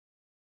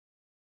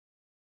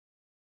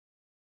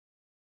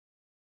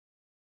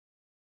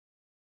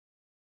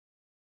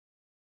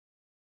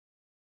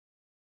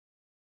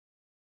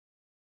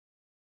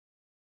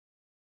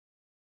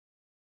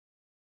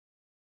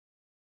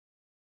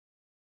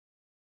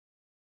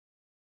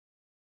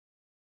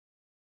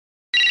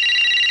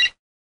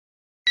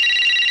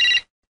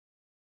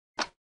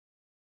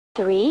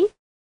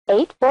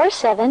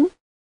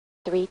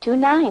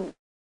3-847-329.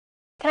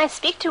 Can I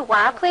speak to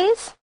Wa,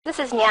 please? This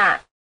is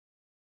Nya.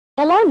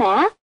 Hello,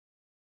 Na.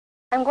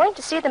 I'm going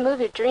to see the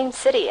movie Dream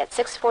City at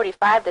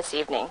 6:45 this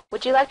evening.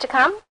 Would you like to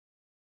come?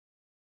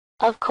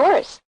 Of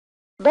course.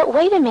 But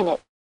wait a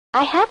minute.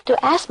 I have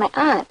to ask my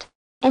aunt,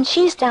 and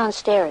she's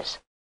downstairs.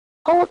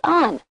 Hold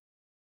on.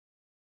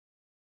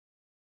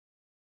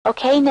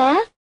 Okay,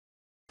 Na?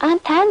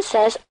 Aunt Tan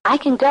says I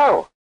can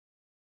go.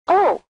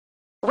 Oh,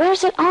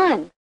 where's it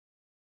on?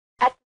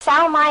 At the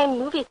Sao Mai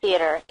movie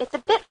theater. It's a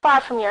bit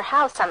far from your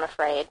house, I'm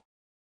afraid.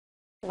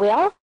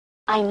 Well,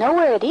 I know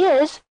where it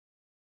is,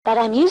 but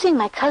I'm using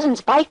my cousin's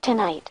bike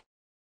tonight.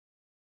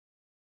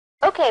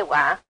 Okay,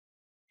 Wa.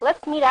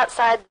 Let's meet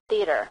outside the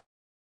theater.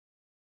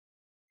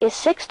 Is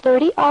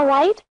 6:30 all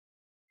right?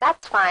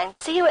 That's fine.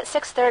 See you at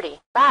 6:30.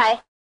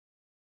 Bye.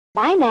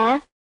 Bye,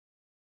 Na.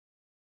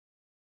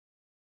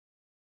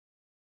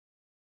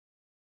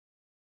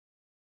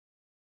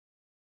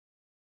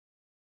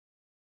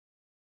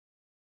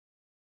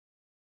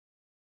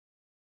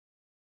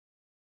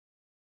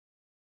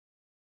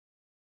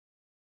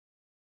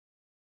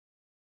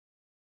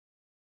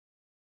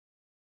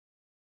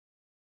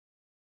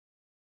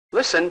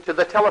 Listen to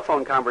the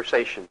telephone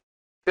conversation.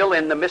 Fill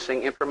in the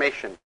missing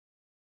information.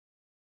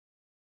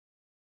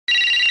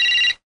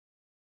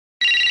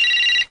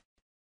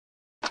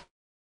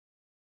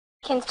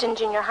 Kingston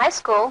Junior High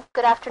School.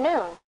 Good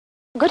afternoon.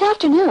 Good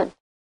afternoon.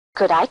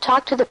 Could I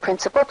talk to the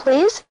principal,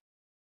 please?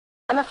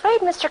 I'm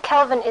afraid Mr.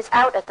 Kelvin is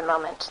out at the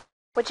moment.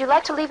 Would you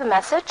like to leave a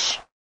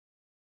message?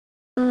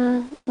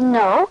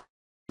 No,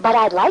 but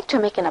I'd like to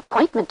make an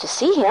appointment to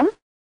see him.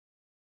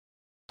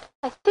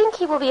 I think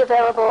he will be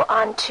available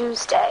on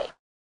Tuesday.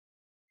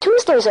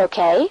 Tuesday's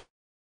okay.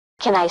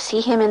 Can I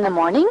see him in the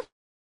morning?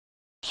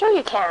 Sure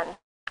you can.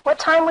 What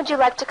time would you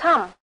like to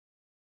come?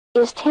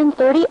 Is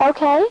 10:30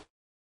 okay?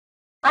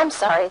 I'm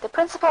sorry, the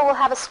principal will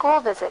have a school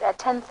visit at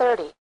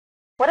 10:30.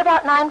 What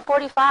about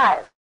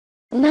 9:45?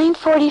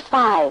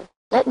 9:45.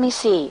 Let me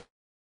see.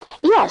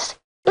 Yes,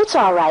 it's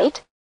all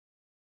right.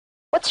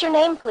 What's your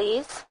name,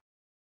 please?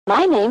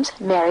 My name's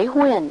Mary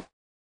Nguyen.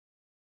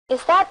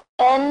 Is that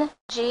Nguyen?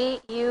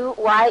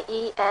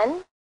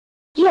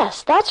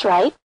 Yes, that's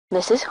right,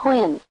 Mrs.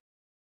 Nguyen.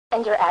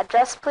 And your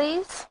address,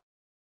 please?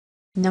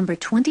 Number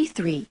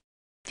 23,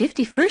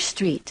 51st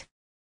Street.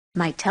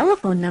 My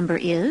telephone number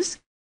is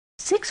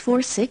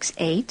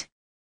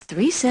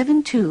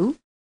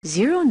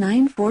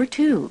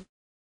 6468-372-0942.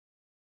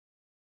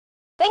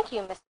 Thank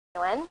you, Mrs.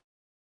 Nguyen.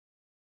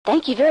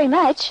 Thank you very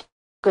much.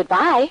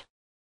 Goodbye.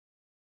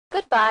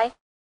 Goodbye.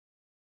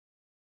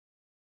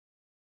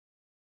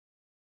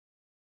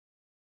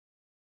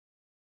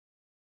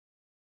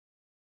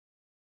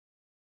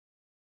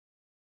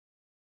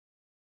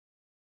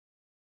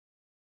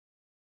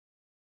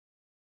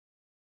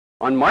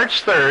 On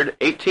March 3rd,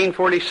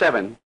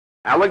 1847,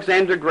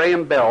 Alexander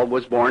Graham Bell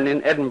was born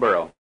in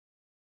Edinburgh.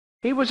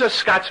 He was a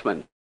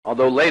Scotsman,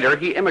 although later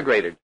he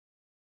immigrated,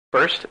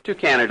 first to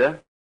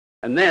Canada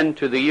and then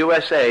to the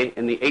USA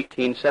in the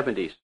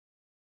 1870s.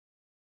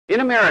 In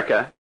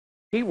America,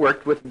 he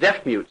worked with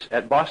deaf mutes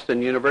at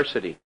Boston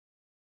University.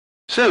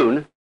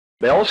 Soon,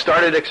 Bell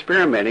started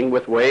experimenting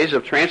with ways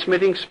of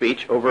transmitting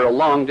speech over a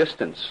long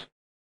distance.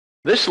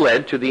 This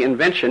led to the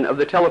invention of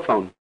the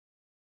telephone.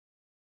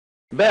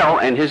 Bell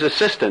and his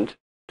assistant,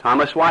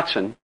 Thomas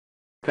Watson,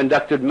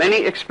 conducted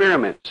many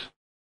experiments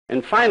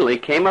and finally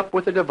came up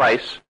with a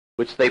device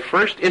which they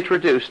first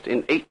introduced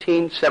in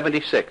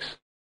 1876.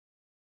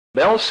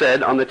 Bell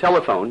said on the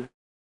telephone,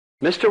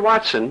 "Mr.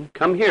 Watson,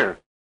 come here.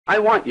 I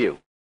want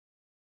you."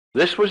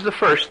 This was the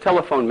first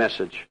telephone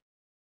message.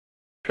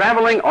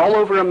 Traveling all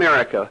over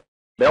America,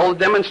 Bell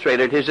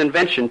demonstrated his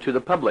invention to the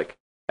public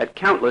at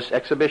countless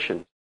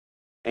exhibitions.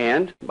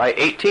 And by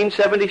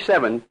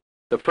 1877,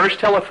 the first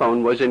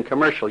telephone was in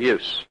commercial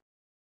use.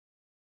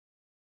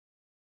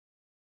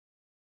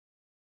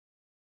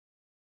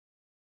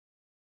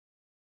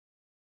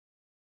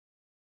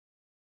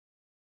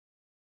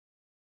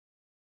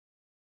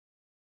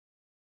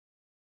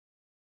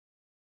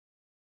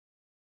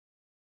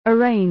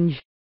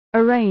 Arrange,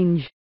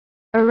 arrange,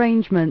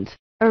 arrangement,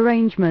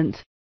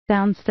 arrangement,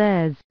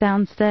 downstairs,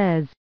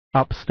 downstairs,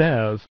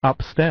 upstairs,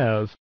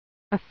 upstairs,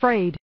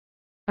 afraid,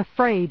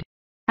 afraid,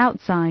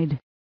 outside,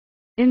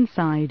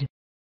 inside,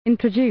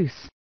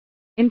 introduce,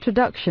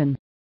 introduction,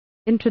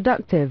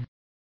 introductive,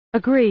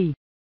 agree,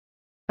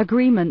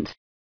 agreement,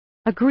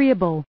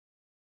 agreeable,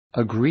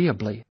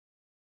 agreeably,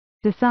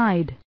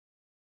 decide,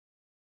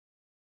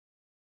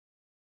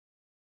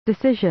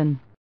 decision,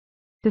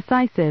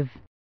 decisive,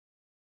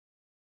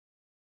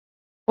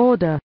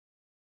 order,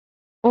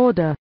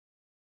 order,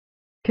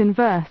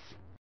 converse,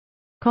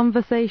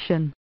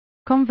 conversation,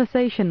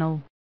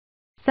 conversational,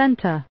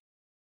 center,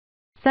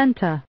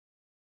 center,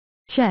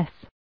 chess,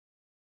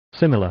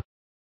 similar,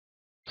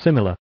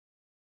 similar,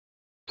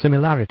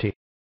 similarity,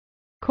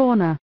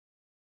 corner,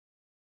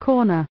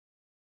 corner,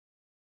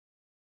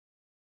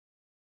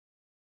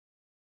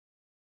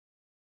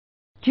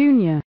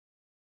 junior,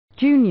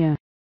 junior,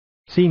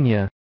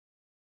 senior,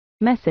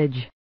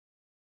 message,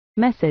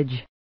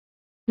 message,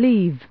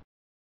 leave,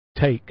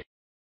 take,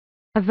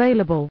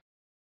 available,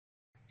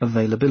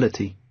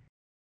 availability,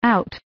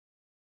 out,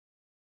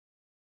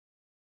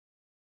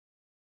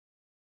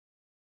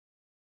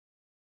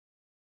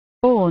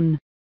 born,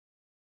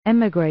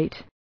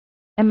 emigrate,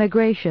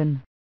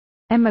 emigration,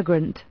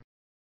 emigrant,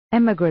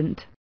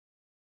 emigrant,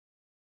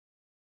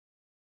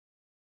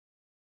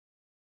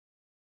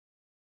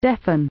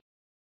 deafen,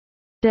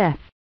 deaf,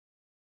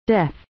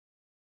 deaf,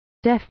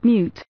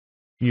 deaf-mute,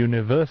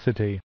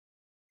 university,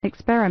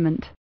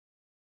 experiment,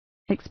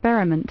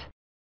 experiment,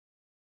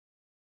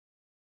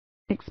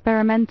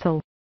 experimental,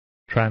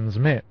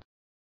 transmit,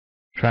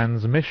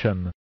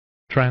 transmission,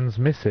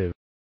 transmissive,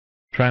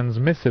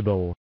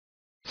 transmissible,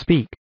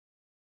 speak,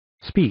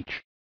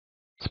 speech,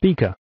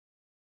 speaker,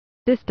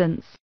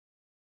 distance,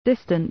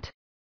 distant,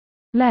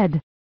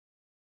 lead,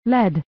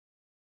 lead,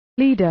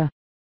 leader,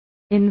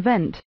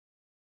 invent,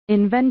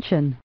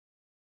 invention,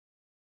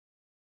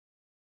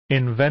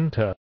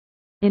 inventor,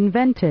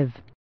 inventive,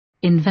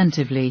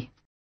 inventively,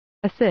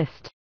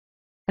 assist,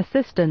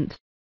 assistant,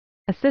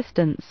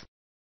 assistance,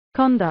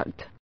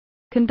 conduct,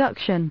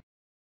 conduction,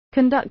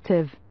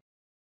 conductive,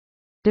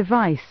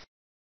 device,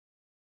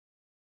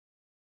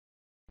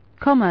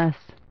 commerce,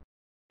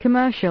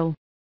 commercial,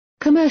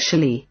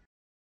 commercially,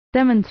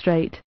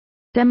 demonstrate,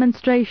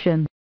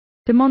 demonstration,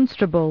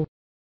 demonstrable,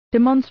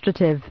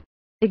 demonstrative,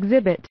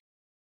 exhibit,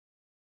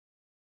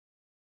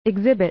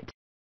 exhibit,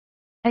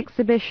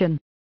 exhibition,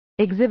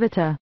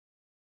 exhibitor,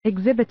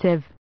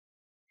 exhibitive,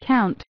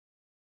 count,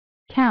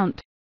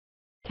 count,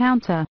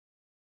 counter,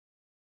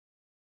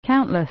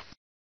 countless,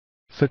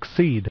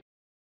 succeed,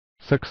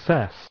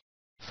 success,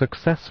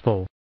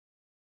 successful,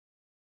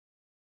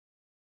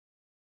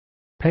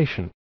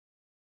 patient,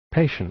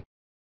 patient,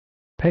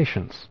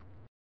 patience,